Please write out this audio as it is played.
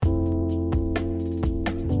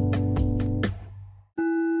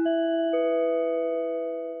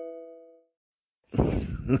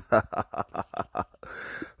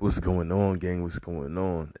What's going on, gang? What's going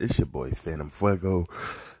on? It's your boy Phantom Fuego,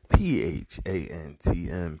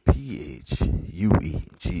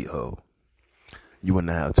 PHANTMPHUEGO. You are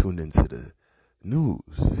now tuned into the news,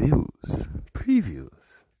 views,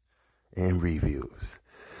 previews, and reviews,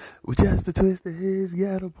 which has the twist that has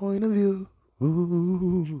got a point of view.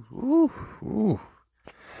 Ooh, ooh, ooh.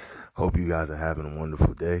 Hope you guys are having a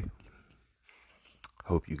wonderful day.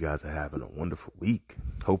 Hope you guys are having a wonderful week.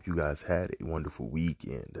 Hope you guys had a wonderful week.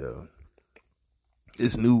 And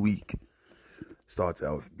this new week starts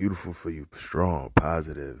out beautiful for you. Strong,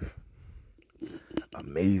 positive,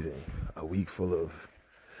 amazing. A week full of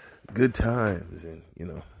good times and,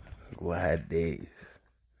 glad days.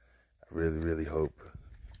 I really, really hope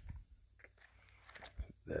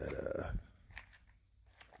that,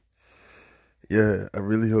 I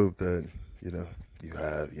really hope that, you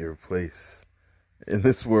have your place in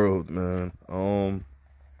this world, man. I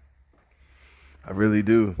really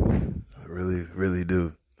do. I really, really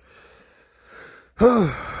do.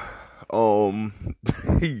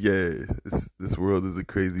 Yeah, this world is a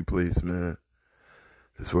crazy place, man.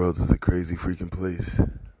 This world is a crazy freaking place.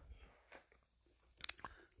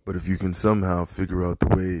 But if you can somehow figure out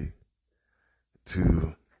the way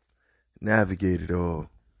to navigate it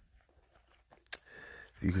all,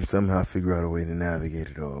 if you can somehow figure out a way to navigate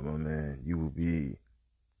it all, my man, you will be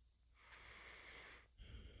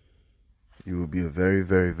a very,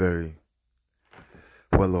 very, very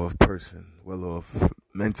well-off person. Well-off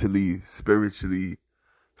mentally, spiritually,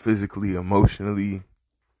 physically, emotionally,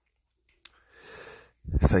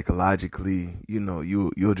 psychologically.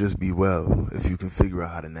 You'll just be well if you can figure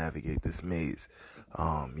out how to navigate this maze.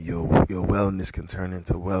 Your wellness can turn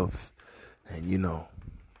into wealth, and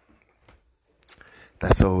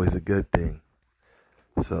that's always a good thing.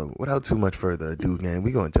 So, without too much further ado, gang,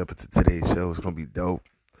 we're going to jump into today's show. It's going to be dope.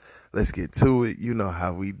 Let's get to it. You know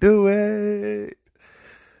how we do it.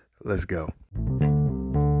 Let's go.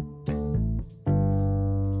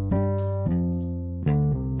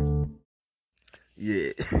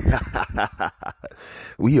 Yeah.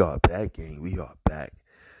 We are back, gang. We are back.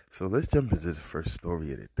 So, let's jump into the first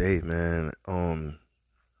story of the day, man.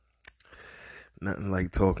 Nothing like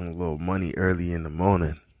talking a little money early in the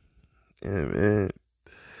morning. Yeah, man.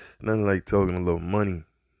 Nothing like talking a little money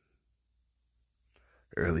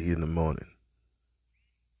early in the morning.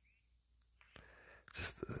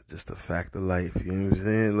 Just a fact of life. You know what I'm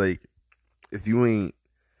saying? Like, if you ain't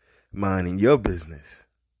minding your business,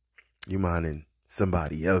 you minding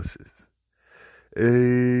somebody else's.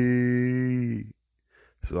 Hey.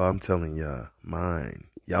 So I'm telling y'all, mind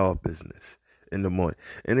y'all business in the morning.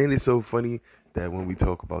 And then it's so funny that when we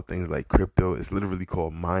talk about things like crypto, it's literally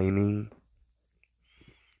called mining.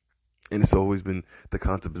 And the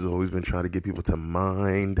concept has always been trying to get people to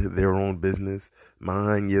mind their own business.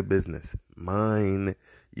 Mind your business. Mind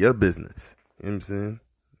your business. You know what I'm saying?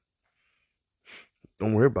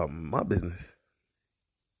 Don't worry about my business.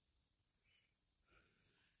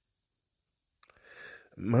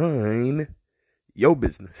 Mind your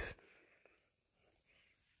business.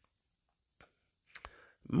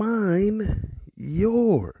 Mind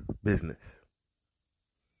your business.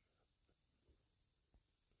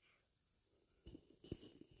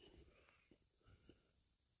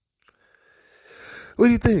 What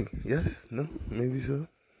do you think? Yes? No? Maybe so?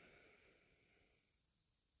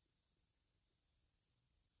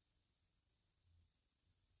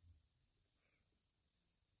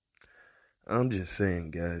 I'm just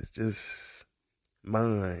saying, guys, just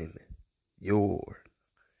mind your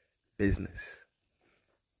business.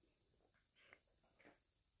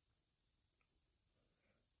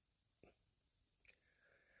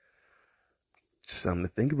 Just something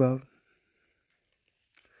to think about.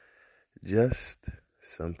 Just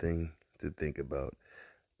something to think about.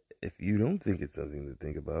 If you don't think it's something to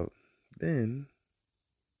think about, then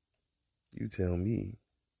you tell me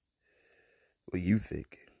what you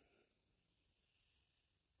think.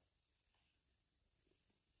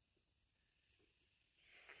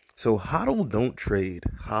 So HODL don't trade.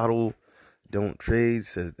 HODL don't trade,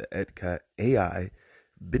 says the Etcat AI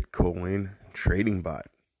Bitcoin trading bot.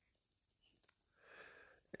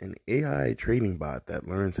 An AI trading bot that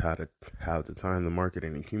learns how to time the market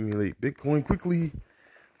and accumulate Bitcoin quickly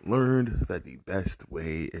learned that the best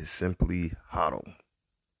way is simply HODL.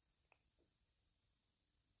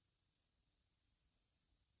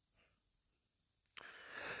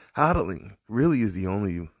 HODLing really is the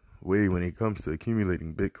only way when it comes to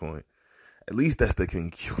accumulating Bitcoin. At least that's the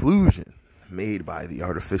conclusion made by the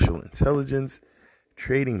artificial intelligence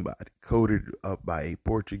trading bot coded up by a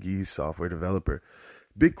Portuguese software developer,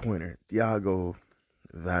 Bitcoiner Thiago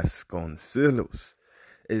Vasconcelos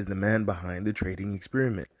is the man behind the trading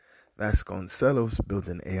experiment. Vasconcelos built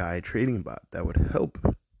an AI trading bot that would help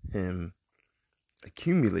him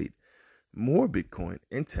accumulate more Bitcoin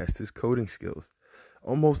and test his coding skills.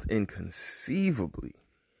 Almost inconceivably,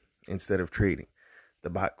 instead of trading, the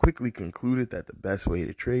bot quickly concluded that the best way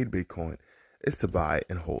to trade Bitcoin is to buy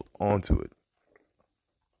and hold onto it.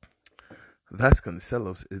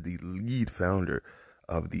 Vasconcelos is the lead founder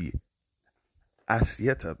of the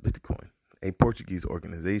Acieta Bitcoin, a Portuguese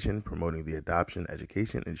organization promoting the adoption,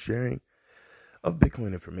 education, and sharing of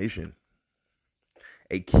Bitcoin information.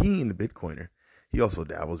 A keen Bitcoiner, he also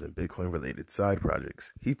dabbles in Bitcoin-related side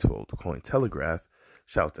projects. He told Cointelegraph,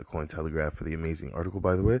 shout out to Cointelegraph for the amazing article,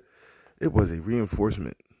 by the way, it was a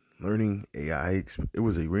reinforcement learning AI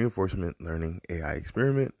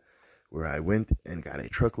experiment where I went and got a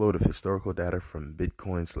truckload of historical data from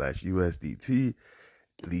Bitcoin/USDT,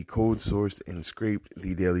 the code sourced and scraped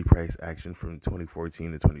the daily price action from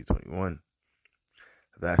 2014 to 2021.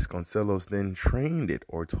 Vasconcelos then trained it,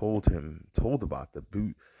 or told the bot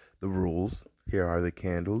the rules. Here are the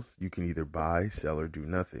candles. You can either buy, sell, or do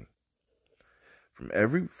nothing. For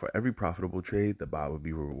every profitable trade, the bot would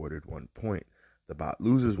be rewarded 1 point. The bot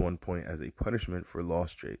loses 1 point as a punishment for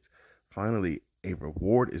lost trades. Finally, a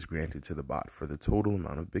reward is granted to the bot for the total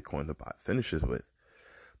amount of Bitcoin the bot finishes with.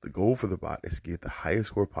 The goal for the bot is to get the highest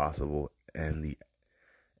score possible, and the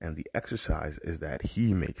exercise is that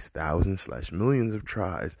he makes thousands/millions of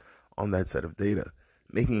tries on that set of data.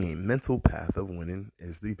 Making a mental path of winning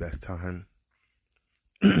is the best time.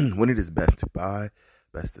 When it is best to buy,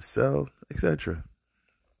 best to sell, etc.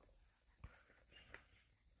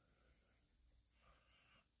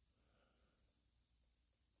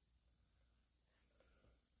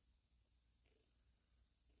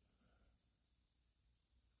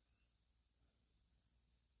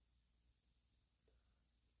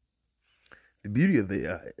 The beauty of the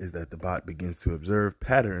AI is that the bot begins to observe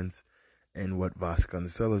patterns in what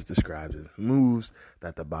Vasconcelos describes as moves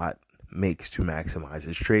that the bot makes to maximize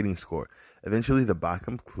its trading score. Eventually, the bot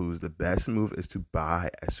concludes the best move is to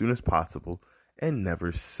buy as soon as possible and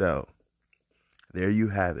never sell. There you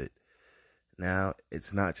have it. Now,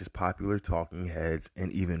 it's not just popular talking heads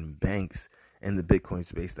and even banks in the Bitcoin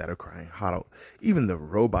space that are crying hodl. Even the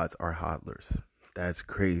robots are hodlers. That's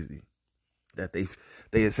crazy. That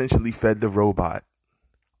they essentially fed the robot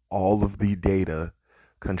all of the data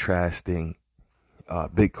contrasting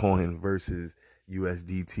Bitcoin versus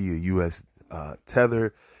USDT or US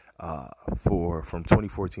Tether from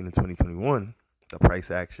 2014 to 2021, the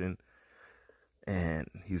price action. And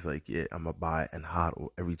he's like, yeah, I'm going to buy and hodl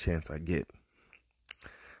every chance I get.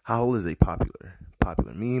 Hodl is a popular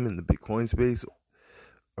meme in the Bitcoin space,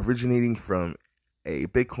 originating from a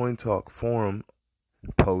Bitcoin Talk forum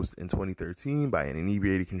post in 2013 by an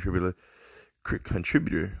inebriated contributor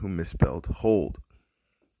who misspelled hold.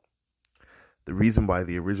 The reason why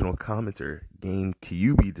the original commenter, Game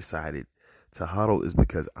Kyubi, decided to hodl is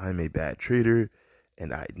because I'm a bad trader,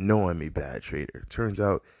 and I know I'm a bad trader. Turns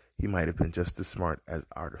out he might have been just as smart as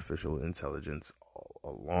artificial intelligence all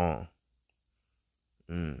along.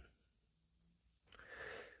 When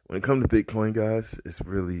it comes to Bitcoin, guys, it's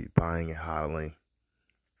really buying and hodling.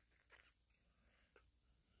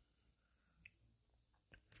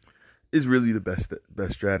 Is really the best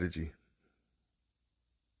strategy.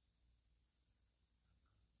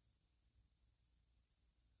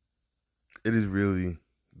 It is really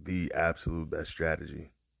the absolute best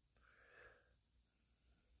strategy.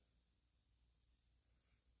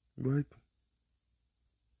 But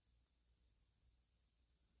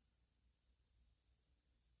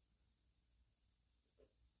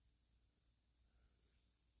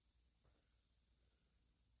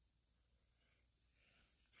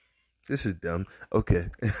this is dumb. Okay,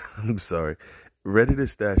 I'm sorry. Redditor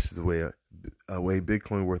stashed away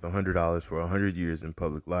Bitcoin worth $100 for 100 years in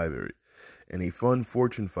public library. In a fun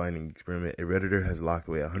fortune-finding experiment, a Redditor has locked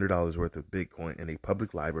away $100 worth of Bitcoin in a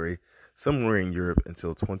public library somewhere in Europe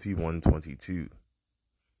until 2122.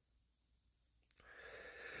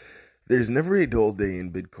 There's never a dull day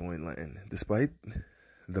in Bitcoin land. Despite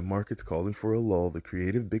the market's calling for a lull, the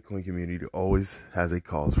creative Bitcoin community always has a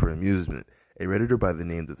cause for amusement. A Redditor by the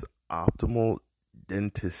name of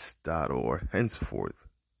OptimalDentist.org, henceforth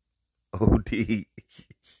OD,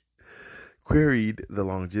 queried the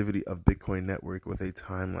longevity of Bitcoin network with a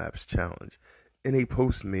time-lapse challenge. In a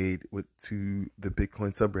post made to the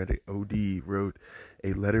Bitcoin subreddit, OD wrote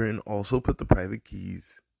a letter and also put the private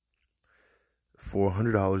keys for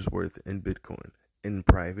 $100 worth in Bitcoin. In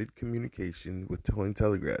private communication with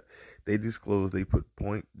Cointelegraph, they disclosed they put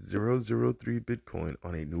 .003 Bitcoin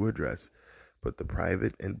on a new address, put the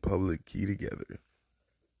private and public key together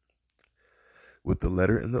with the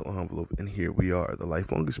letter in the envelope, and here we are. The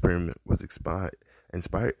lifelong experiment was inspired.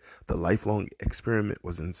 The lifelong experiment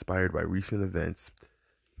was inspired by recent events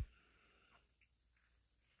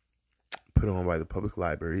put on by the public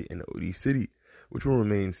library in Odie City, which will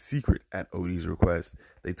remain secret at Odie's request.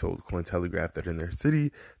 They told Cointelegraph that in their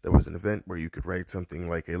city, there was an event where you could write something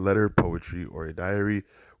like a letter, poetry, or a diary,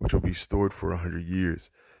 which will be stored for 100 years.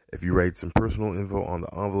 If you write some personal info on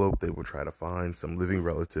the envelope, they will try to find some living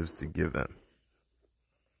relatives to give them.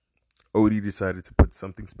 Odie decided to put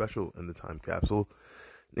something special in the time capsule,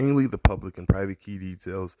 namely the public and private key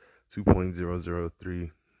details,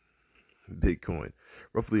 2.003 Bitcoin,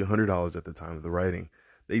 roughly $100 at the time of the writing.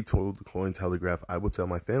 They told Cointelegraph, "I will tell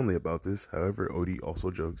my family about this." However, Odie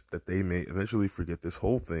also jokes that they may eventually forget this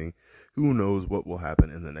whole thing. Who knows what will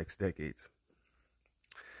happen in the next decades?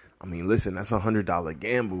 I mean, listen, that's $100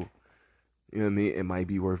 gamble. You know what I mean? It might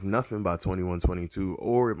be worth nothing by 21-22,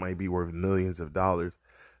 or it might be worth millions of dollars.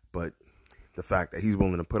 But the fact that he's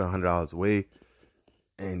willing to put $100 away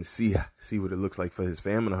and see what it looks like for his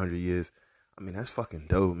family in 100 years, I mean, that's fucking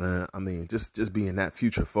dope, man. I mean, just being that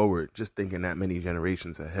future forward, just thinking that many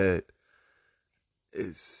generations ahead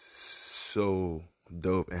is so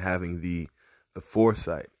dope. And having the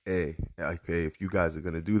foresight, hey, okay, if you guys are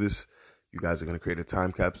going to do this, you guys are going to create a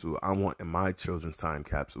time capsule. I want in my children's time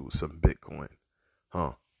capsule some Bitcoin.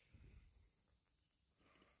 Huh?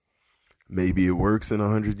 Maybe it works in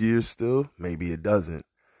 100 years still. Maybe it doesn't.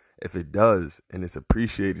 If it does, and it's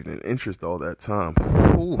appreciated in interest all that time,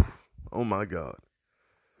 whew, oh my God.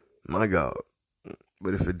 My God.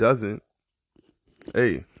 But if it doesn't,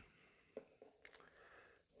 hey,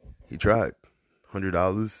 he tried.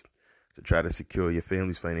 $100 to try to secure your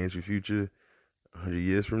family's financial future 100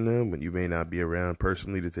 years from now, when you may not be around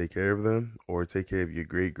personally to take care of them or take care of your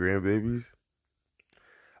great grandbabies.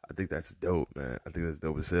 I think that's dope, man. I think that's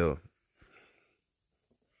dope as hell.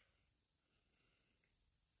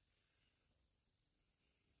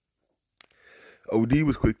 OD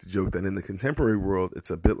was quick to joke that in the contemporary world, it's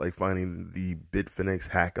a bit like finding the Bitfinex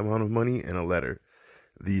hack amount of money in a letter.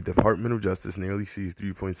 The Department of Justice nearly seized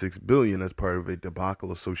 $3.6 billion as part of a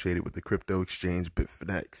debacle associated with the crypto exchange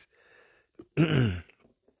Bitfinex.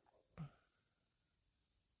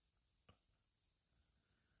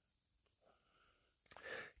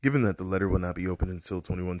 Given that the letter will not be opened until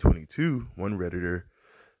 21-22, one Redditor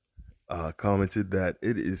commented that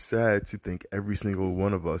it is sad to think every single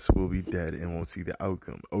one of us will be dead and won't see the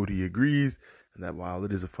outcome. Odie agrees, and that while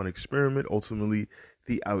it is a fun experiment, ultimately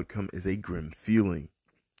the outcome is a grim feeling.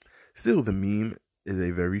 Still, the meme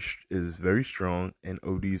is very strong, and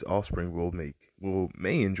Odie's offspring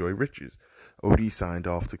may enjoy riches. Odie signed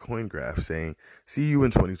off to CoinGraph, saying, "See you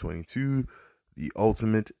in 2022, the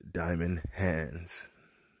ultimate diamond hands."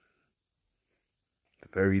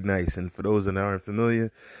 Very nice. And for those that aren't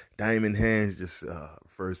familiar, diamond hands just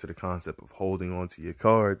refers to the concept of holding onto your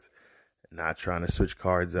cards, not trying to switch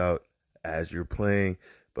cards out as you're playing,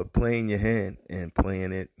 but playing your hand and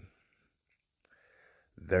playing it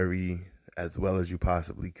very as well as you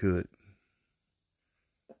possibly could.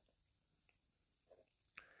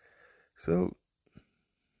 So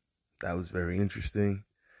that was very interesting.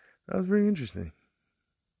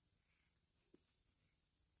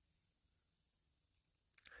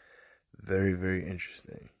 Very, very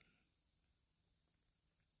interesting.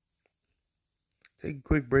 Take a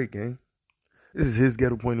quick break, gang. This is his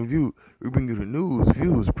ghetto point of view. We bring you the news,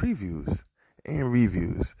 views, previews, and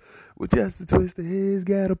reviews with just a twist of his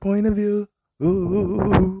ghetto point of view.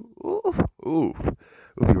 Ooh, ooh, ooh.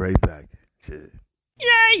 We'll be right back. Cheers.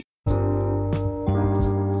 Yay!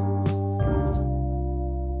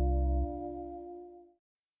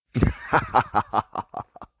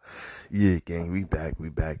 Yeah, gang, we back.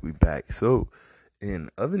 So, in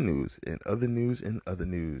other news,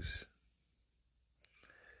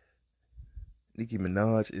 Nicki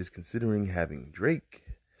Minaj is considering having Drake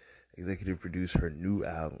executive produce her new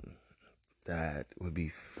album. That would be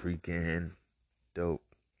freaking dope.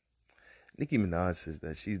 Nicki Minaj says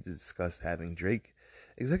that she's discussed having Drake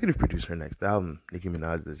executive produce her next album. Nicki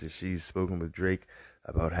Minaj says that she's spoken with Drake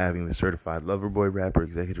about having the certified lover boy rapper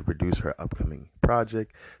executive produce her upcoming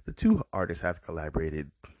project. The two artists have collaborated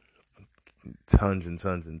tons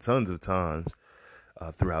of times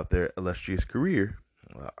throughout their illustrious career.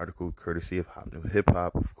 Article courtesy of Hot New Hip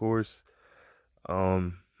Hop, of course,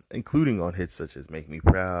 including on hits such as Make Me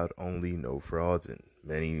Proud, Only, No Frauds, and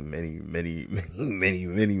many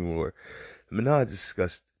more. Minaj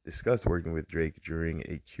discussed working with Drake during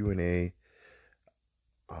a Q&A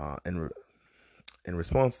In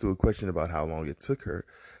response to a question about how long it took her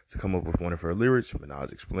to come up with one of her lyrics,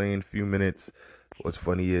 Minaj explained, "Few minutes. What's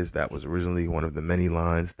funny is that was originally one of the many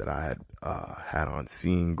lines that I had on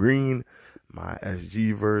Seeing Green. My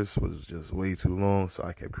SG verse was just way too long, so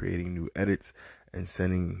I kept creating new edits and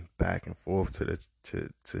sending back and forth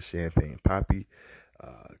to Champagne Poppy,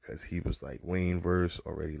 because he was like, Wayne verse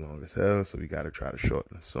already long as hell, so we got to try to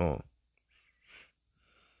shorten the song."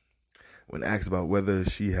 When asked about whether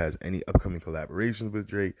she has any upcoming collaborations with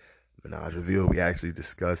Drake, Minaj revealed we actually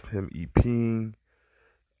discussed him EPing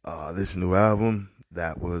this new album.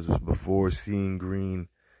 That was before Seeing Green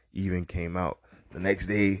even came out. The next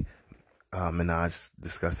day, Minaj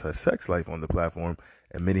discussed her sex life on the platform,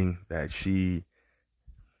 admitting that she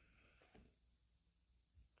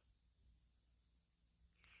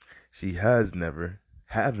has never,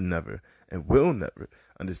 and will never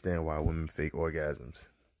understand why women fake orgasms.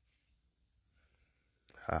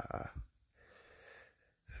 Ha.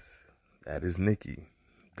 That is Nicki.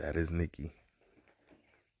 That is Nicki.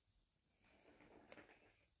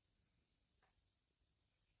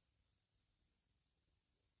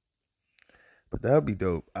 But that would be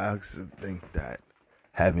dope. I actually think that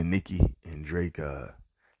having Nicki and Drake,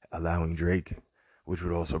 allowing Drake, which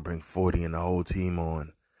would also bring 40 and the whole team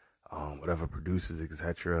on, whatever producers,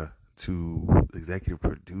 etc., to executive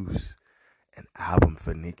produce an album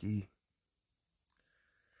for Nicki,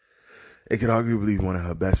 it could arguably be one of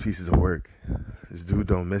her best pieces of work. This dude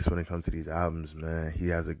don't miss when it comes to these albums, man. He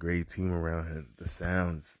has a great team around him. The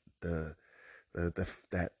sounds, that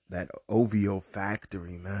OVO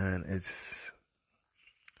factory, man. It's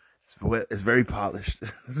very polished.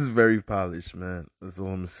 This is very polished, man. That's all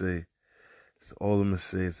I'm gonna say. That's all I'm gonna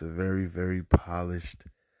say. It's a very, very polished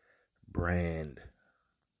brand.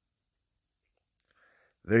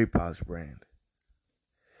 Very polished brand.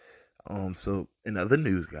 So in other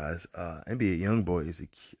news, guys, NBA YoungBoy is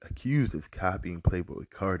accused of copying Playboi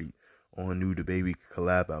Carti on new DaBaby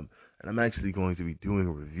collab album, and I'm actually going to be doing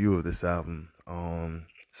a review of this album.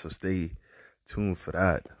 So stay tuned for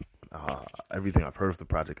that. Everything I've heard of the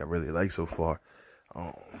project I really like so far.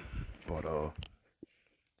 But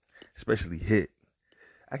especially Hit.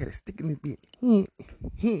 I got a stick in the beat.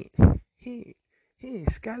 Hit,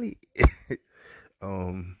 Scotty.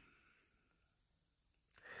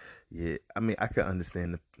 Yeah, I mean, I can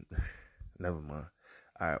understand the. Never mind.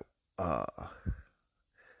 All right.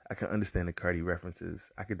 I can understand the Cardi references.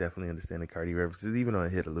 I could definitely understand the Cardi references, even on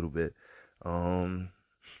Hit a little bit. The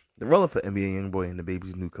rollout for NBA YoungBoy and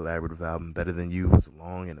DaBaby's new collaborative album, Better Than You, was a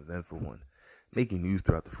long and eventful one, making news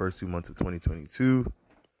throughout the first 2 months of 2022.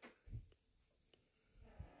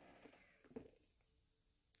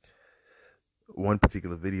 One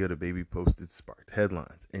particular video DaBaby posted sparked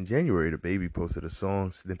headlines. In January, DaBaby posted a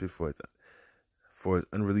song snippet for his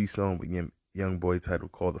unreleased song with YoungBoy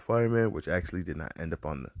titled "Call the Fireman," which actually did not end up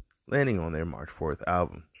landing on their March 4th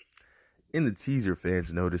album. In the teaser,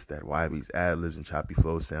 fans noticed that YB's ad-libs and choppy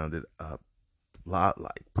flows sounded a lot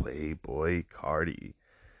like Playboi Carti.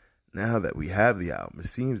 Now that we have the album, it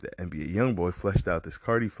seems that NBA YoungBoy fleshed out this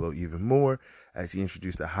Carti flow even more as he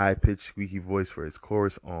introduced a high-pitched, squeaky voice for his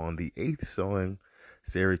chorus on the 8th song,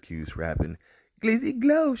 Syracuse, rapping, "Glizzy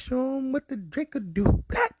Glow, show 'em what the drink could do.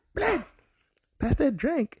 Blat, blat, pass that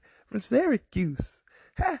drink from Syracuse.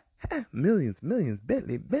 Ha, ha, millions,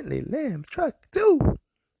 Bentley, Lamb, truck, too."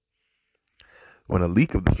 When a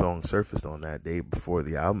leak of the song surfaced on that day before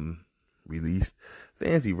the album released,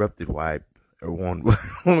 fans erupted on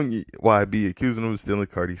YB, accusing him of stealing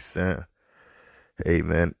Carti's sound. Hey,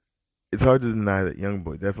 man, it's hard to deny that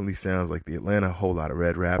YoungBoy definitely sounds like the Atlanta Whole Lotta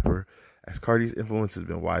Red rapper, as Carti's influence has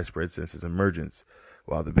been widespread since his emergence.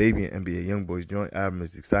 While DaBaby and NBA YoungBoy's joint album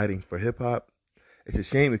is exciting for hip-hop, it's a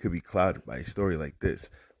shame it could be clouded by a story like this.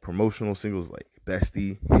 Promotional singles like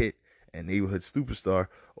Bestie, Hit, and Neighborhood Superstar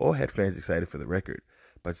all had fans excited for the record,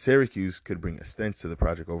 but Syracuse could bring a stench to the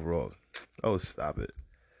project overall. Oh, stop it.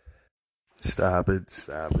 Stop it.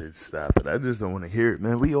 I just don't want to hear it,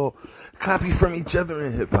 man. We all copy from each other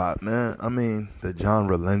in hip hop, man. I mean, the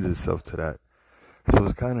genre lends itself to that. So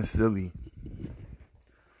it's kind of silly.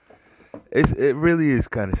 It really is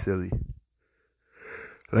kind of silly.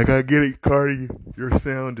 Like, I get it, Carti. Your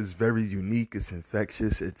sound is very unique. It's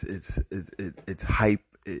infectious. It's hype.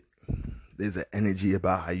 There's an energy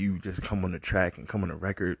about how you just come on the track and come on the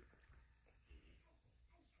record.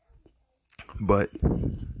 But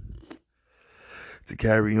to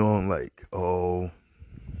carry on like, oh,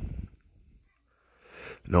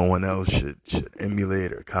 no one else should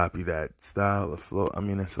emulate or copy that style of flow. I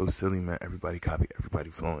mean, that's so silly, man. Everybody copy everybody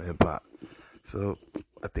flow in hip hop. So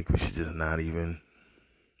I think we should just not even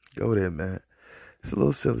go there, man. It's a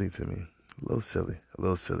little silly to me. A little silly. A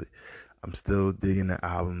little silly. I'm still digging the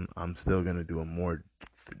album. I'm still gonna do a more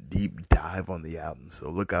deep dive on the album. So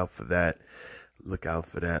look out for that. Look out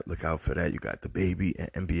for that. Look out for that. You got the Baby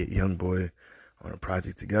and NBA YoungBoy on a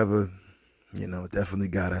project together. You know, definitely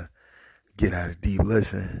gotta get out a deep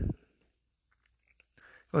listen.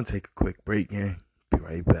 Gonna take a quick break, gang. Be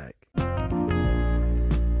right back.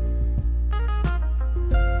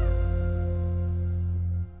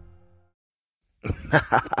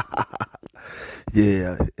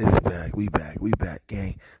 Yeah, it's back. We back,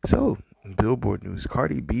 gang. So, Billboard news: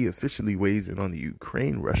 Cardi B officially weighs in on the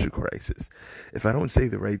Ukraine-Russia crisis. If I don't say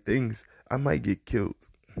the right things, I might get killed.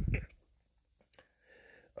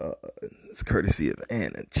 It's courtesy of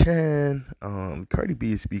Anna Chan. Cardi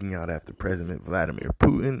B is speaking out after President Vladimir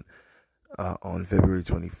Putin on February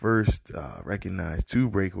 21st recognized two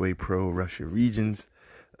breakaway pro-Russia regions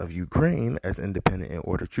of Ukraine as independent and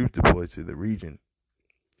ordered troops deployed to the region.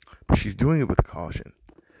 But she's doing it with caution.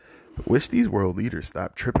 Wish these world leaders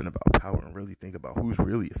stop tripping about power and really think about who's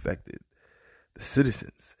really affected. The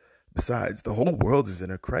citizens. Besides, the whole world is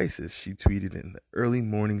in a crisis, she tweeted in the early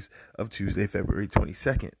mornings of Tuesday, February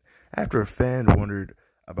 22nd, after a fan wondered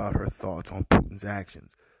about her thoughts on Putin's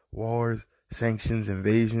actions. Wars, sanctions,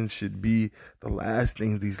 invasions should be the last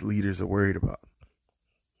things these leaders are worried about.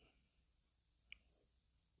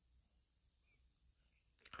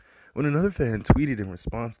 When another fan tweeted in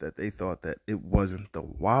response that they thought that it wasn't the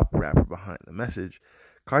WAP rapper behind the message,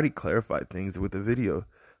 Cardi clarified things with a video.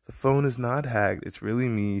 The phone is not hacked. It's really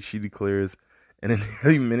me, she declares in a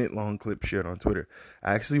nearly minute-long clip shared on Twitter.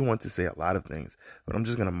 I actually want to say a lot of things, but I'm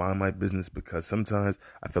just going to mind my business because sometimes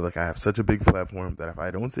I feel like I have such a big platform that if I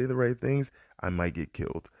don't say the right things, I might get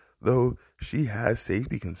killed. Though she has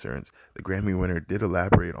safety concerns, the Grammy winner did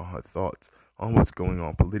elaborate on her thoughts on what's going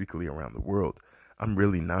on politically around the world. I'm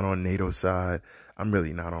really not on NATO's side. I'm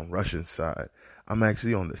really not on Russia's side. I'm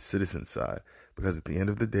actually on the citizen side because at the end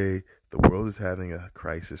of the day, the world is having a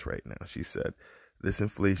crisis right now, she said. This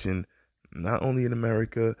inflation, not only in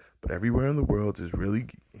America, but everywhere in the world is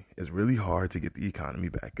really hard to get the economy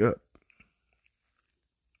back up.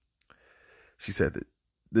 She said that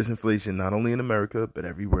this inflation, not only in America, but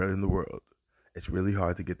everywhere in the world, it's really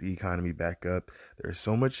hard to get the economy back up. There are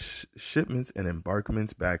so much shipments and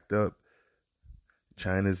embarkments backed up.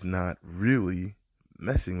 China's not really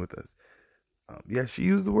messing with us. Yeah, she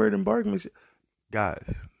used the word embarkment.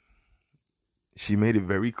 Guys, she made it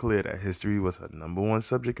very clear that history was her number one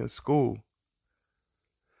subject in school.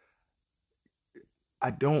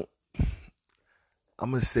 I'm going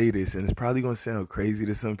to say this, and it's probably going to sound crazy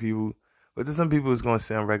to some people, but to some people it's going to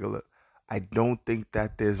sound regular. I don't think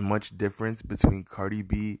that there's much difference between Cardi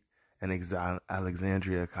B and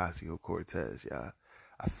Alexandria Ocasio-Cortez, yeah.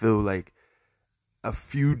 I feel like a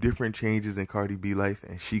few different changes in Cardi B life,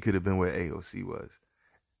 and she could have been where AOC was.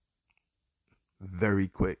 Very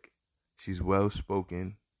quick. She's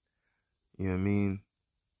well-spoken. You know what I mean?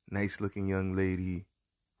 Nice-looking young lady.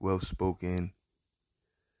 Well-spoken.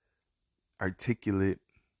 Articulate.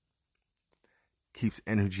 Keeps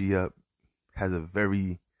energy up. Has a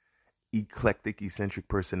very eclectic, eccentric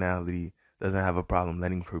personality. Doesn't have a problem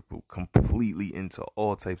letting people completely into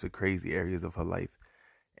all types of crazy areas of her life.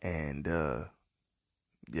 And,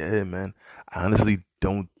 yeah, man. I honestly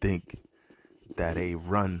don't think that a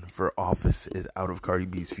run for office is out of Cardi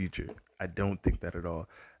B's future. I don't think that at all.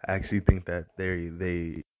 I actually think that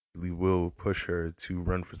they will push her to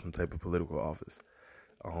run for some type of political office.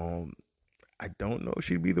 I don't know if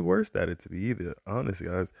she'd be the worst at it to be either. Honestly,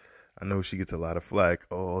 guys, I know she gets a lot of flack.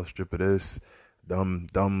 Oh, stripper this, dumb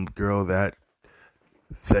girl that,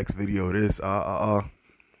 sex video this, I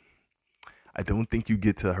don't think you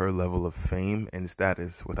get to her level of fame and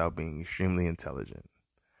status without being extremely intelligent.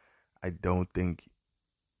 I don't think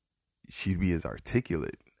she'd be as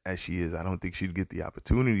articulate as she is. I don't think she'd get the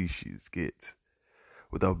opportunity she gets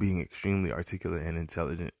without being extremely articulate and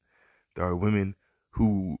intelligent. There are women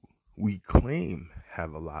who we claim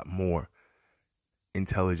have a lot more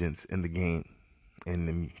intelligence in the game,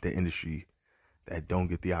 in the industry, that don't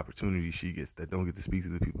get the opportunity she gets, that don't get to speak to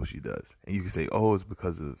the people she does. And you can say, oh, it's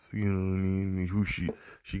because of, you know what I mean, who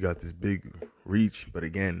she got this big reach. But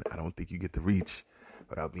again, I don't think you get the reach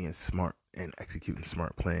without being smart and executing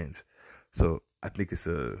smart plans. So I think it's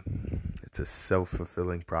a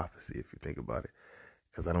self-fulfilling prophecy if you think about it,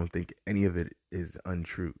 because I don't think any of it is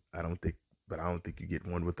untrue. I don't think you get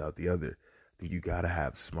one without the other. I think you gotta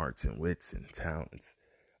have smarts and wits and talents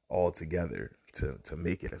all together to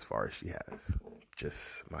make it as far as she has.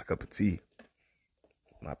 Just my cup of tea,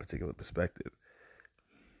 my particular perspective.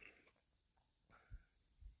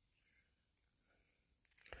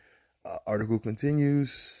 Article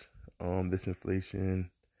continues. this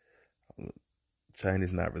inflation.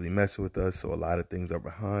 China's not really messing with us, so a lot of things are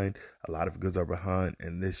behind. A lot of goods are behind,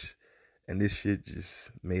 and this shit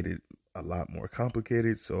just made it a lot more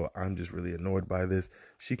complicated. So I'm just really annoyed by this.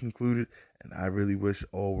 She concluded, and I really wish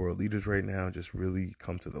all world leaders right now just really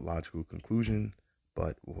come to the logical conclusion.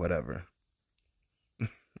 But whatever.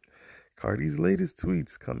 Cardi's latest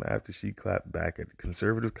tweets come after she clapped back at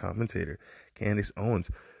conservative commentator Candace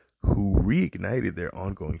Owens, who reignited their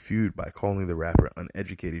ongoing feud by calling the rapper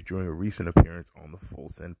uneducated during a recent appearance on the Full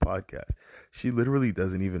Send podcast. She literally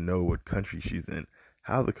doesn't even know what country she's in,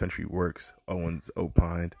 how the country works, Owens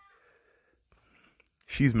opined.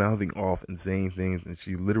 She's mouthing off and saying things, and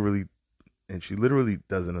she literally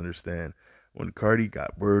doesn't understand. When Cardi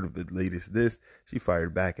got word of the latest diss, she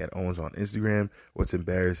fired back at Owens on Instagram. What's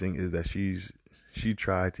embarrassing is that she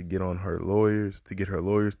tried to get her lawyers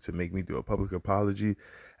to make me do a public apology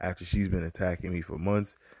after she's been attacking me for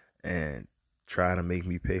months and trying to make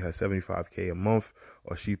me pay her $75K a month,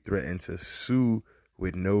 or she threatened to sue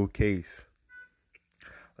with no case.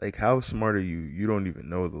 Like, how smart are you? You don't even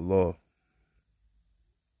know the law.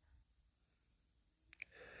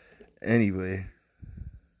 Anyway,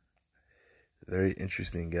 very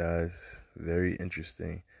interesting, guys. Very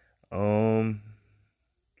interesting. I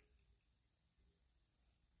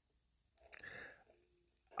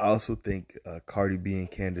also think Cardi B and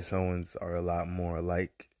Candace Owens are a lot more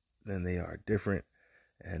alike than they are different.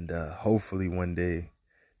 And hopefully one day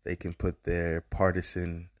they can put their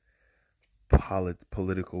partisan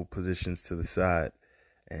political positions to the side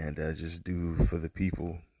and just do for the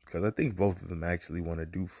people. Because I think both of them actually want to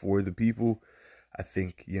do for the people. I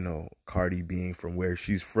think, Cardi being from where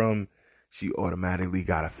she's from, she automatically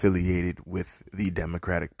got affiliated with the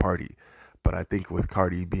Democratic Party. But I think with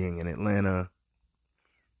Cardi being in Atlanta,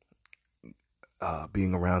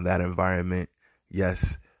 being around that environment,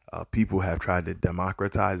 yes, people have tried to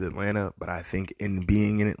democratize Atlanta. But I think in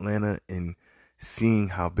being in Atlanta and seeing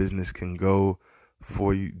how business can go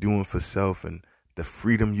for you, doing for self, and the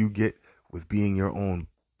freedom you get with being your own,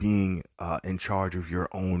 being in charge of your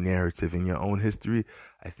own narrative and your own history,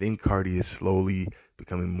 I think Cardi is slowly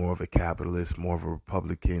becoming more of a capitalist, more of a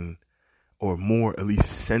Republican, or more at least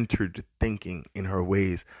centered thinking in her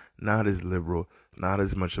ways, not as liberal, not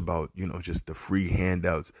as much about, just the free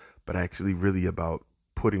handouts, but actually really about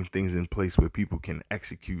putting things in place where people can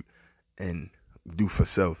execute and do for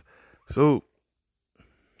self. So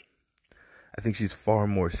I think she's far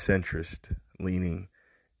more centrist leaning,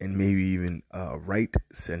 and maybe even right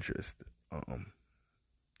centrist,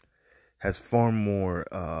 has far more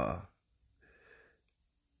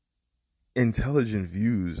intelligent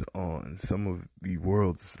views on some of the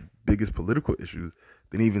world's biggest political issues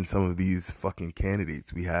than even some of these fucking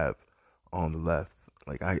candidates we have on the left.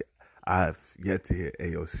 Like, I've yet to hear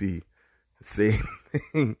AOC say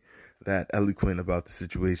anything that eloquent about the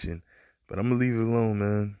situation, but I'm gonna leave it alone,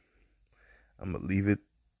 man. I'm gonna leave it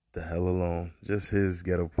the hell alone. Just his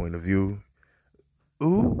ghetto point of view.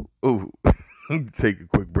 Ooh. Take a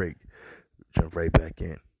quick break. Jump right back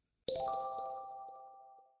in.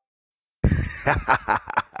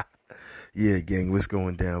 Yeah, gang, what's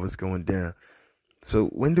going down? So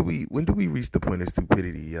when do we reach the point of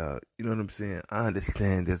stupidity? You know what I'm saying? I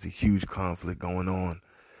understand there's a huge conflict going on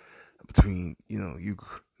between,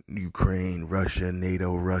 Ukraine, Russia,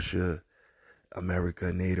 NATO, Russia,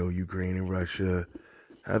 America, NATO, Ukraine, and Russia.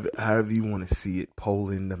 However you want to see it.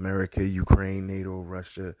 Poland, America, Ukraine, NATO,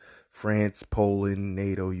 Russia, France, Poland,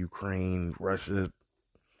 NATO, Ukraine, Russia.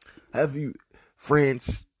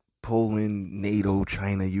 France, Poland, NATO,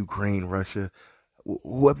 China, Ukraine, Russia.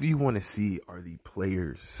 Whoever you want to see are the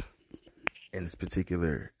players in this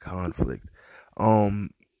particular conflict.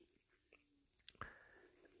 Like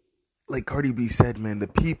Cardi B said, man, the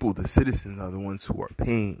people, the citizens are the ones who are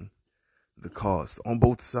paying the cost on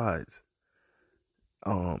both sides.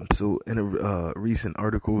 So in a recent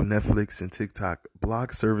article, Netflix and TikTok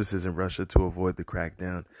blocked services in Russia to avoid the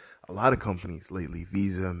crackdown. A lot of companies lately,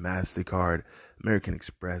 Visa, MasterCard, American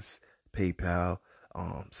Express, PayPal,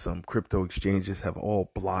 some crypto exchanges have all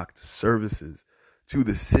blocked services to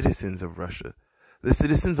the citizens of Russia. The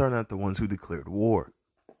citizens are not the ones who declared war.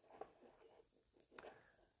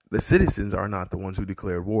 The citizens are not the ones who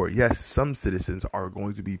declared war. Yes, some citizens are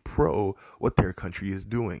going to be pro what their country is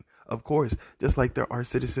doing. Of course, just like there are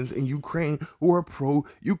citizens in Ukraine who are pro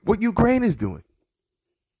what Ukraine is doing.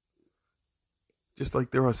 Just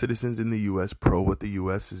like there are citizens in the U.S. pro what the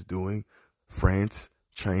U.S. is doing. France,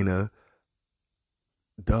 China,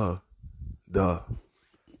 There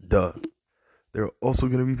are also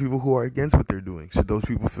going to be people who are against what they're doing. Should those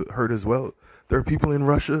people feel hurt as well? There are people in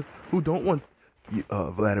Russia who don't want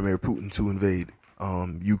Vladimir Putin to invade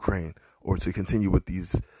Ukraine, or to continue with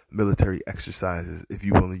these military exercises, if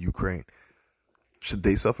you will, in Ukraine? Should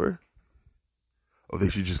they suffer? Or they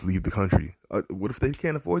should just leave the country? What if they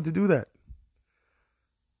can't afford to do that?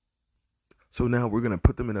 So now we're going to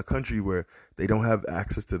put them in a country where they don't have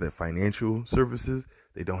access to their financial services.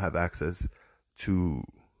 They don't have access to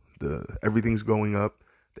everything's going up.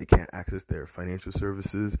 They can't access their financial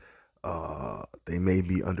services. They may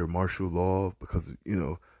be under martial law because,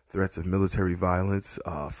 threats of military violence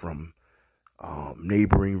from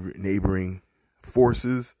neighboring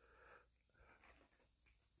forces.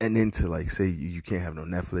 And then to say you can't have no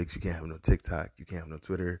Netflix, you can't have no TikTok, you can't have no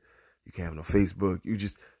Twitter, you can't have no Facebook. You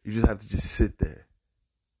just have to just sit there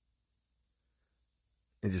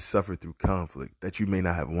and just suffer through conflict that you may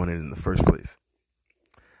not have wanted in the first place.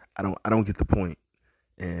 I don't get the point.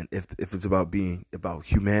 And if it's about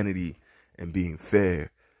humanity and being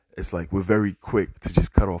fair, it's like we're very quick to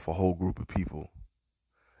just cut off a whole group of people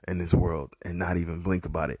in this world and not even blink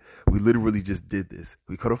about it. We literally just did this.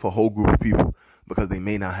 We cut off a whole group of people because they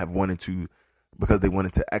may not have wanted to, because they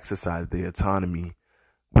wanted to exercise their autonomy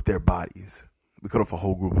with their bodies. We cut off a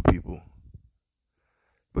whole group of people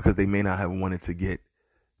because they may not have wanted to get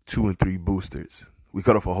 2 and 3 boosters. We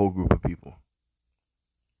cut off a whole group of people.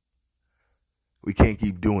 We can't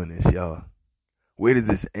keep doing this, y'all. Where does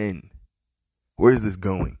this end? Where is this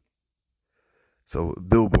going? So,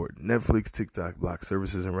 Billboard, Netflix, TikTok block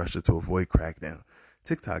services in Russia to avoid crackdown.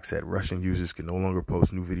 TikTok said Russian users can no longer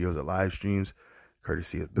post new videos or live streams,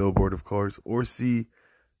 courtesy of Billboard, of course, or see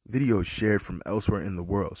videos shared from elsewhere in the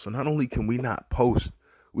world. So not only can we not post,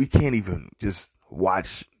 we can't even just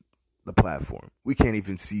watch the platform. We can't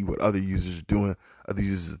even see what other users are doing, other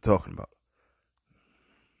users are talking about.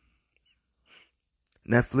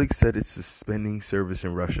 Netflix said it's suspending service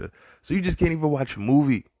in Russia. So you just can't even watch a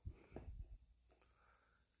movie.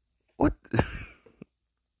 What?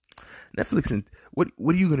 Netflix, and what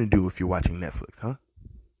are you going to do if you're watching Netflix, huh?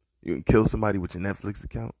 You can kill somebody with your Netflix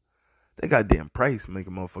account? That goddamn price make a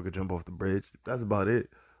motherfucker jump off the bridge. That's about it.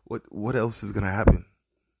 What else is going to happen?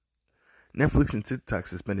 Netflix and TikTok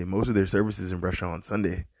suspended most of their services in Russia on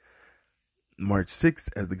Sunday, March 6th,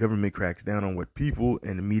 as the government cracks down on what people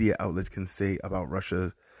and the media outlets can say about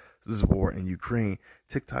Russia's war in Ukraine.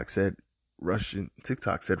 TikTok said Russian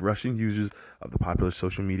users of the popular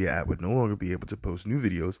social media app would no longer be able to post new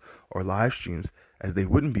videos or live streams, as they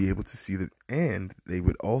wouldn't be able to see and they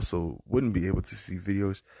wouldn't be able to see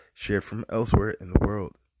videos shared from elsewhere in the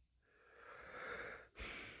world.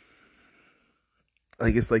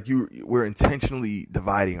 It's like we're intentionally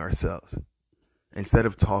dividing ourselves. Instead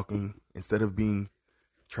of talking, instead of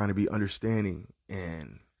trying to be understanding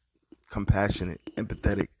and compassionate,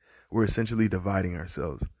 empathetic, we're essentially dividing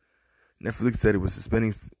ourselves. Netflix said it was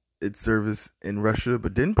suspending its service in Russia,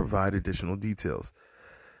 but didn't provide additional details.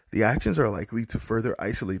 The actions are likely to further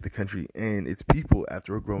isolate the country and its people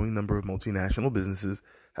after a growing number of multinational businesses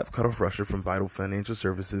have cut off Russia from vital financial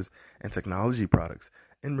services and technology products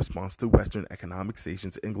in response to Western economic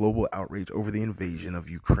sanctions and global outrage over the invasion of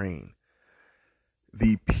Ukraine.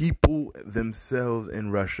 The people themselves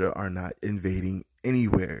in Russia are not invading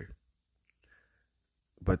anywhere,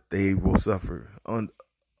 but they will suffer.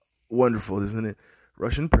 Wonderful, isn't it?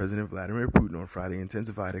 Russian President Vladimir Putin on Friday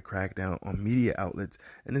intensified a crackdown on media outlets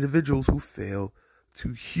and individuals who fail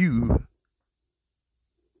to hew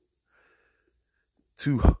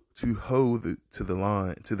to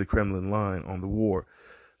the Kremlin line on the war,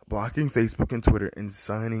 blocking Facebook and Twitter and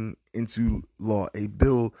signing into law a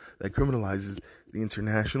bill that criminalizes the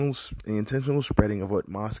intentional spreading of what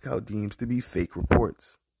Moscow deems to be fake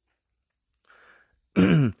reports.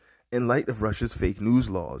 In light of Russia's fake news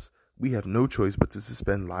laws, we have no choice but to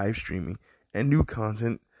suspend live streaming and new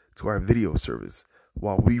content to our video service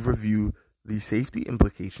while we review the safety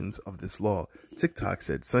implications of this law, TikTok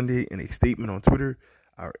said Sunday in a statement on Twitter.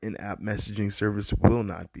 Our in-app messaging service will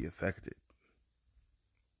not be affected.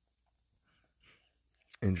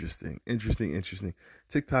 Interesting.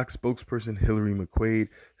 TikTok spokesperson Hillary McQuaid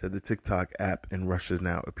said the TikTok app in Russia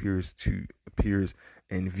now appears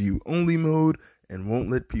in view-only mode and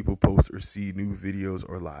won't let people post or see new videos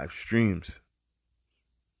or live streams.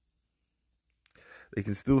 They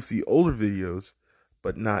can still see older videos,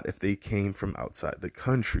 but not if they came from outside the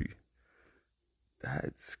country.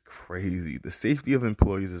 That's crazy. The safety of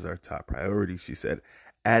employees is our top priority, she said,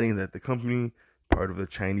 adding that the company, part of the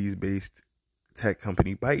Chinese-based tech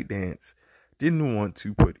company ByteDance, didn't want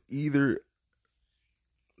to put either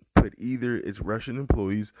its Russian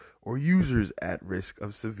employees or users at risk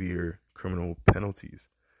of severe criminal penalties.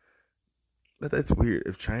 But that's weird.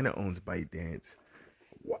 If China owns ByteDance,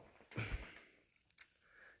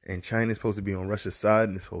 and China's supposed to be on Russia's side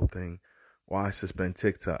in this whole thing, why suspend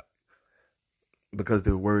TikTok? Because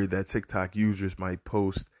they're worried that TikTok users might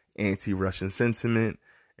post anti-Russian sentiment,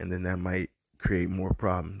 and then that might create more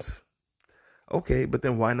problems. Okay, but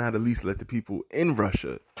then why not at least let the people in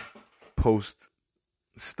Russia post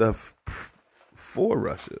stuff for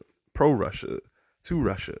Russia, pro-Russia, to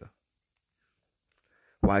Russia?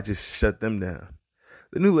 Why just shut them down?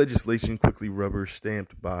 The new legislation, quickly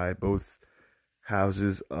rubber-stamped by both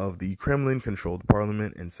houses of the Kremlin-controlled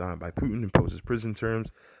parliament and signed by Putin, imposes prison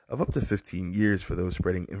terms of up to 15 years for those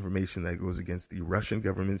spreading information that goes against the Russian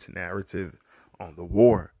government's narrative on the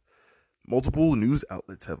war. Multiple news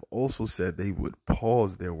outlets have also said they would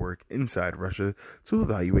pause their work inside Russia to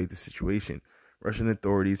evaluate the situation. Russian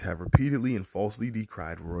authorities have repeatedly and falsely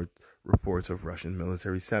decried reports of Russian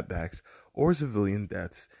military setbacks or civilian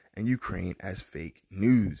deaths in Ukraine as fake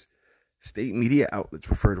news. State media outlets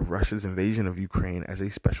refer to Russia's invasion of Ukraine as a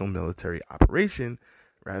special military operation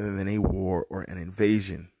rather than a war or an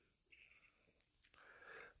invasion.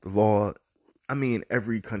 The law,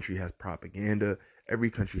 every country has propaganda.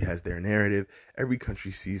 Every country has their narrative. Every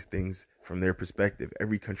country sees things from their perspective.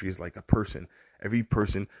 Every country is like a person. Every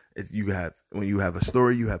person when you have a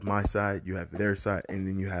story, you have my side, you have their side, and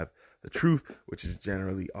then you have the truth, which is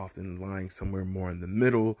generally often lying somewhere more in the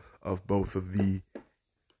middle of both of the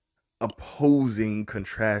opposing,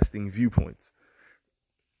 contrasting viewpoints.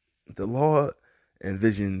 The law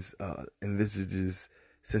envisages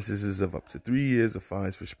sentences of up to 3 years of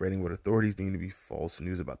fines for spreading what authorities deem to be false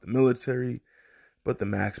news about the military, but the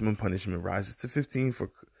maximum punishment rises to 15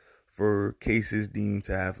 for cases deemed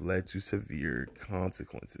to have led to severe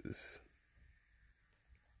consequences.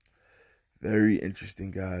 Very interesting,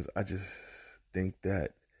 guys. I just think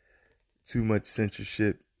that too much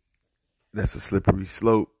censorship, that's a slippery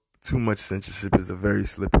slope. Too much censorship is a very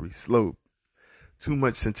slippery slope. Too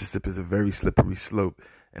much censorship is a very slippery slope.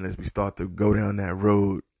 And as we start to go down that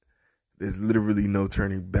road, there's literally no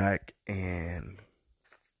turning back, and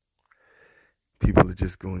people are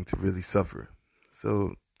just going to really suffer.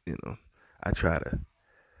 So, I try to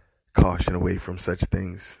caution away from such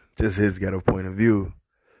things. Just his ghetto point of view.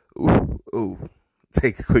 Ooh.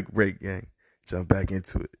 Take a quick break, gang. Jump back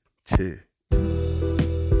into it. Chill.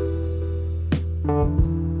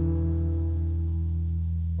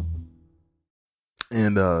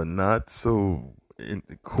 And not so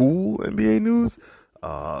cool NBA news.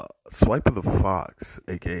 Swipe of the Fox,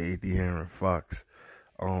 aka De'Aaron Fox,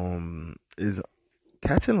 is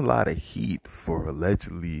catching a lot of heat for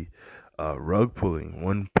allegedly rug pulling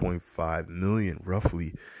 $1.5 million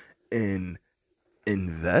roughly in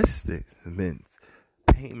investment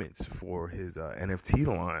payments for his NFT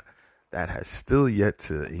line that has still yet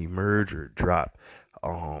to emerge or drop.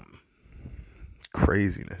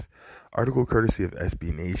 Craziness. Article courtesy of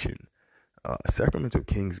SB Nation. Sacramento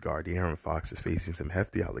Kings guard De'Aaron Fox is facing some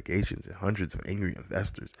hefty allegations and hundreds of angry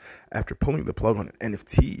investors after pulling the plug on an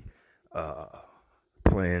NFT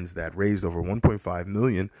plans that raised over $1.5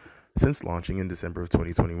 million since launching in December of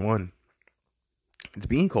 2021. It's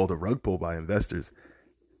being called a rug pull by investors,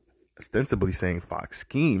 ostensibly saying Fox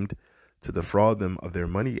schemed to defraud them of their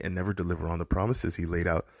money and never deliver on the promises he laid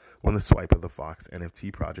out when the Swipe of the Fox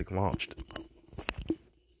NFT project launched.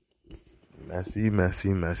 Messy.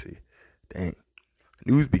 Dang.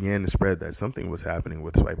 News began to spread that something was happening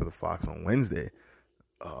with Swipe of the Fox on Wednesday,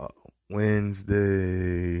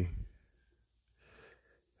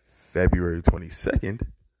 February 22nd.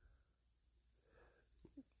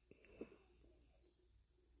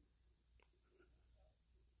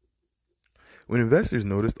 When investors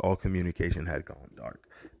noticed all communication had gone dark.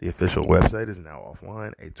 The official website is now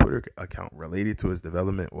offline. A Twitter account related to his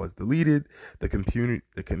development was deleted. The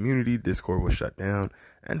community Discord was shut down,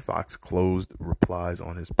 and Fox closed replies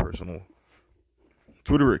on his personal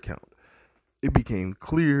Twitter account. It became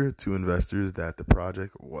clear to investors that the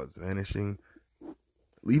project was vanishing,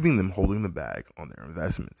 leaving them holding the bag on their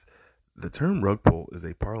investments. The term rug pull is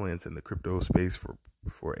a parlance in the crypto space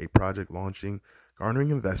for a project launching,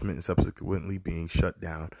 garnering investment, and subsequently being shut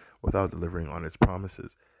down without delivering on its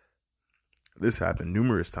promises. This happened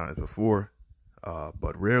numerous times before,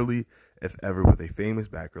 but rarely, if ever, with a famous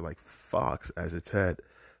backer like Fox as its head.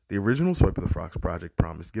 The original Swipe of the Fox project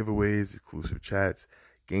promised giveaways, exclusive chats,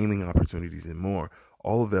 gaming opportunities, and more,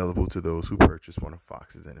 all available to those who purchased one of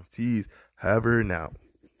Fox's NFTs. However, now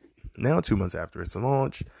 2 months after its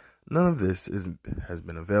launch, none of this has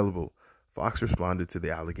been available. Fox responded to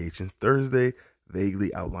the allegations Thursday,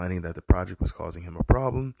 vaguely outlining that the project was causing him a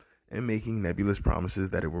problem and making nebulous promises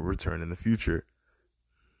that it will return in the future.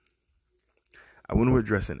 I want to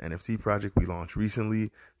address an NFT project we launched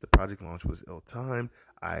recently. The project launch was ill-timed.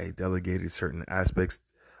 I delegated certain aspects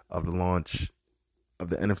of the launch, of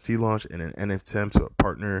the NFT launch, in an attempt to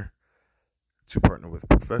partner with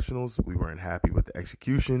professionals. We weren't happy with the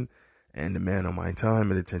execution and demand on my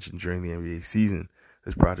time and attention during the NBA season.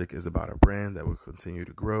 This project is about a brand that will continue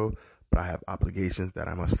to grow, but I have obligations that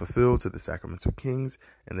I must fulfill to the Sacramento Kings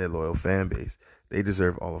and their loyal fan base. They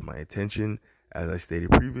deserve all of my attention. As I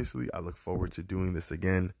stated previously, I look forward to doing this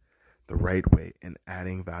again the right way and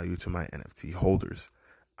adding value to my NFT holders.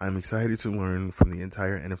 I'm excited to learn from the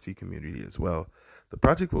entire NFT community as well. The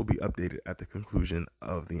project will be updated at the conclusion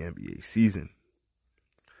of the NBA season.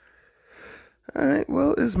 All right,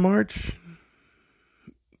 well, it's March.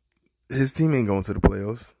 His team ain't going to the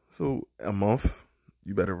playoffs. So a month,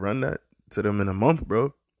 you better run that to them in a month,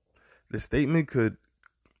 bro. The statement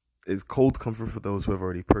is cold comfort for those who have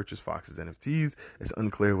already purchased Fox's NFTs. It's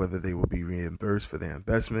unclear whether they will be reimbursed for their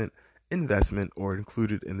investment, or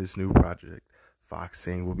included in this new project. Fox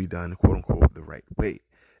saying will be done, quote unquote, the right way.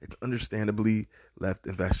 It's understandably left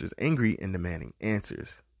investors angry and demanding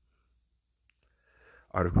answers.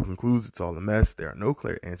 Article concludes it's all a mess. There are no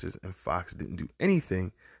clear answers, and Fox didn't do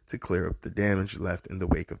anything to clear up the damage left in the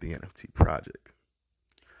wake of the NFT project.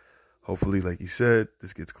 Hopefully, like he said,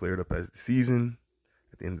 this gets cleared up at the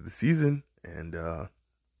end of the season. And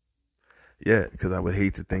yeah, because I would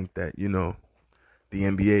hate to think that, the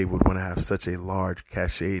NBA would want to have such a large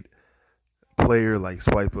cachet player like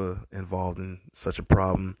Swiper involved in such a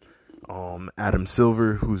problem. Adam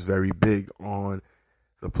Silver, who's very big on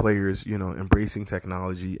the players, embracing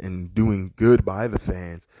technology and doing good by the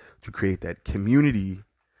fans to create that community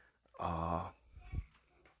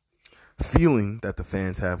feeling that the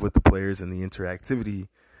fans have with the players, and the interactivity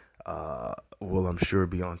will, I'm sure,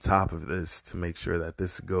 be on top of this to make sure that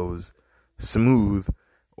this goes smooth,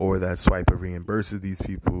 or that Swiper reimburses these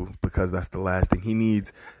people, because that's the last thing he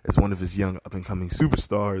needs as one of his young up-and-coming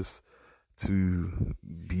superstars to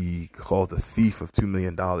be called a thief of $2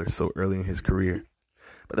 million so early in his career.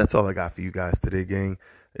 But that's all I got for you guys today, gang.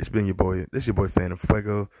 It's been your boy Phantom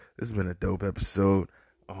Fuego. This has been a dope episode.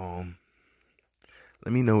 Let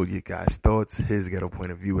me know what your guys' thoughts.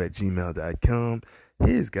 hisghettopointofview@gmail.com.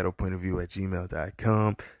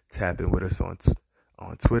 hisghettopointofview@gmail.com. Tap in with us on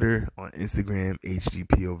Twitter, on Instagram,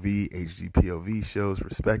 HGPOV shows,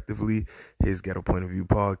 respectively. His Ghetto Point of View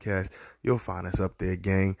podcast. You'll find us up there,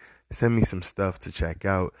 gang. Send me some stuff to check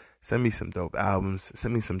out. Send me some dope albums.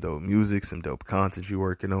 Send me some dope music, some dope content you're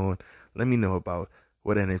working on. Let me know about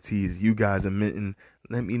what NFTs you guys are minting.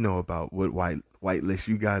 Let me know about what whitelist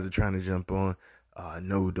you guys are trying to jump on.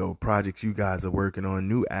 No dope projects you guys are working on,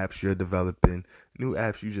 new apps you're developing, new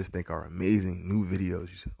apps you just think are amazing, new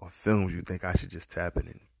videos or films you think I should just tap in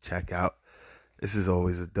and check out. This is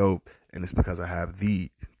always a dope, and it's because I have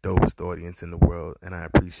the dopest audience in the world, and I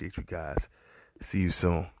appreciate you guys. See you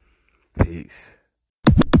soon. Peace.